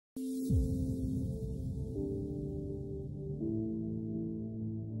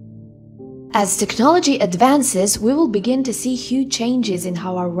As technology advances, we will begin to see huge changes in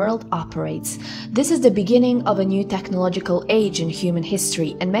how our world operates. This is the beginning of a new technological age in human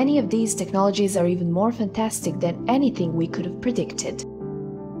history, and many of these technologies are even more fantastic than anything we could have predicted.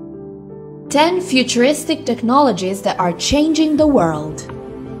 10 futuristic technologies that are changing the world.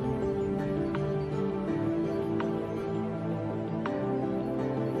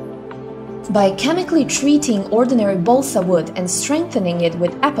 By chemically treating ordinary balsa wood and strengthening it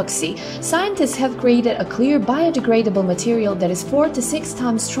with epoxy, scientists have created a clear biodegradable material that is 4 to 6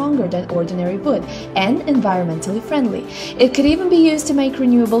 times stronger than ordinary wood and environmentally friendly. It could even be used to make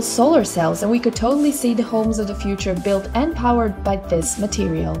renewable solar cells, and we could totally see the homes of the future built and powered by this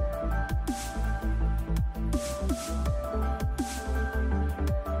material.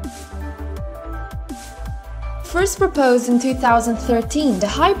 First proposed in 2013, the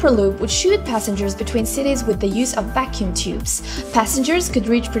Hyperloop would shoot passengers between cities with the use of vacuum tubes. Passengers could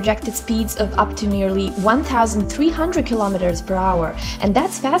reach projected speeds of up to nearly 1,300 km per hour, and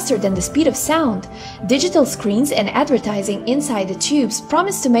that's faster than the speed of sound. Digital screens and advertising inside the tubes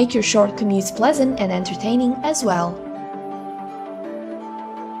promise to make your short commutes pleasant and entertaining as well.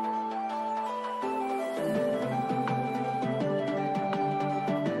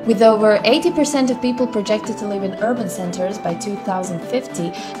 With over 80% of people projected to live in urban centers by 2050,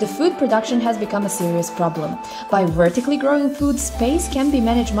 the food production has become a serious problem. By vertically growing food, space can be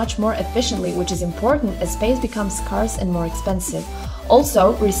managed much more efficiently, which is important as space becomes scarce and more expensive.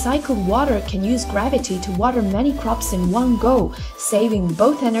 Also, recycled water can use gravity to water many crops in one go, saving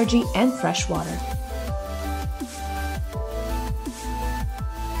both energy and fresh water.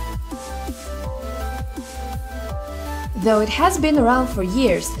 Though it has been around for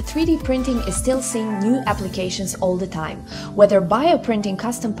years, 3D printing is still seeing new applications all the time. Whether bioprinting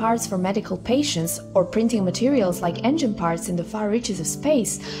custom parts for medical patients or printing materials like engine parts in the far reaches of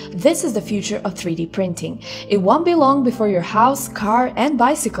space, this is the future of 3D printing. It won't be long before your house, car, and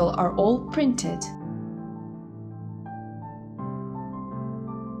bicycle are all printed.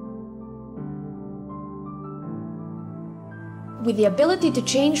 With the ability to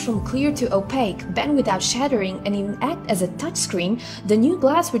change from clear to opaque, bend without shattering, and even act as a touchscreen, the new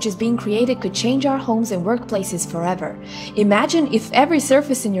glass which is being created could change our homes and workplaces forever. Imagine if every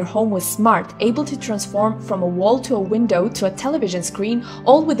surface in your home was smart, able to transform from a wall to a window to a television screen,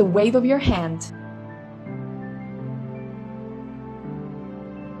 all with a wave of your hand.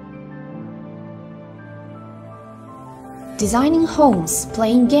 Designing homes,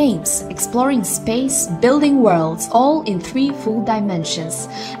 playing games, exploring space, building worlds, all in 3 full dimensions.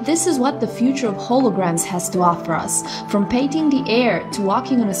 This is what the future of holograms has to offer us. From painting the air to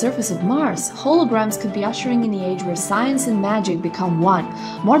walking on the surface of Mars, holograms could be ushering in the age where science and magic become one.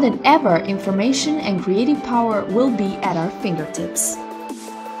 More than ever, information and creative power will be at our fingertips.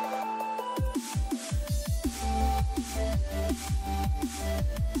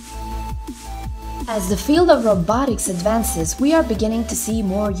 As the field of robotics advances, we are beginning to see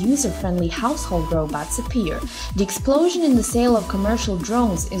more user-friendly household robots appear. The explosion in the sale of commercial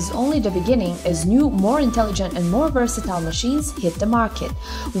drones is only the beginning as new, more intelligent and more versatile machines hit the market.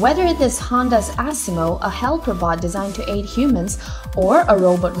 Whether it is Honda's Asimo, a helper bot designed to aid humans, or a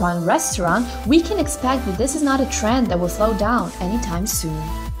robot-run restaurant, we can expect that this is not a trend that will slow down anytime soon.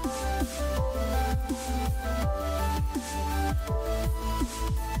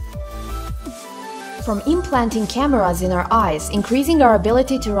 From implanting cameras in our eyes, increasing our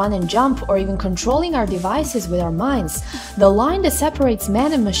ability to run and jump, or even controlling our devices with our minds, the line that separates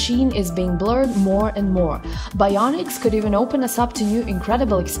man and machine is being blurred more and more. Bionics could even open us up to new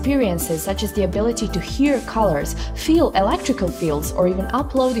incredible experiences, such as the ability to hear colors, feel electrical fields, or even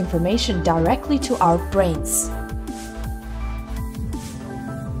upload information directly to our brains.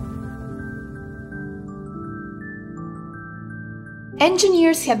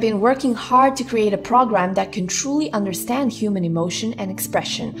 Engineers have been working hard to create a program that can truly understand human emotion and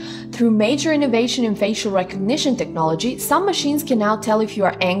expression. Through major innovation in facial recognition technology, some machines can now tell if you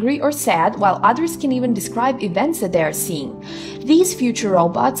are angry or sad, while others can even describe events that they are seeing. These future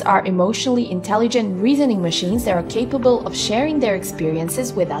robots are emotionally intelligent reasoning machines that are capable of sharing their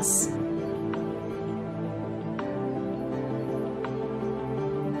experiences with us.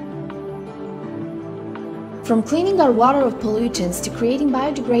 From cleaning our water of pollutants to creating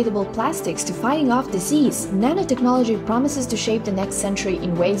biodegradable plastics to fighting off disease, nanotechnology promises to shape the next century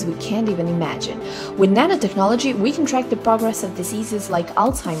in ways we can't even imagine. With nanotechnology, we can track the progress of diseases like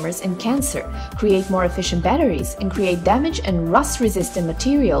Alzheimer's and cancer, create more efficient batteries, and create damage and rust-resistant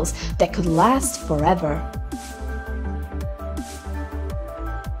materials that could last forever.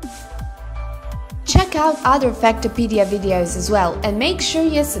 out other Factopedia videos as well, and make sure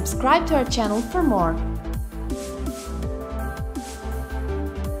you subscribe to our channel for more.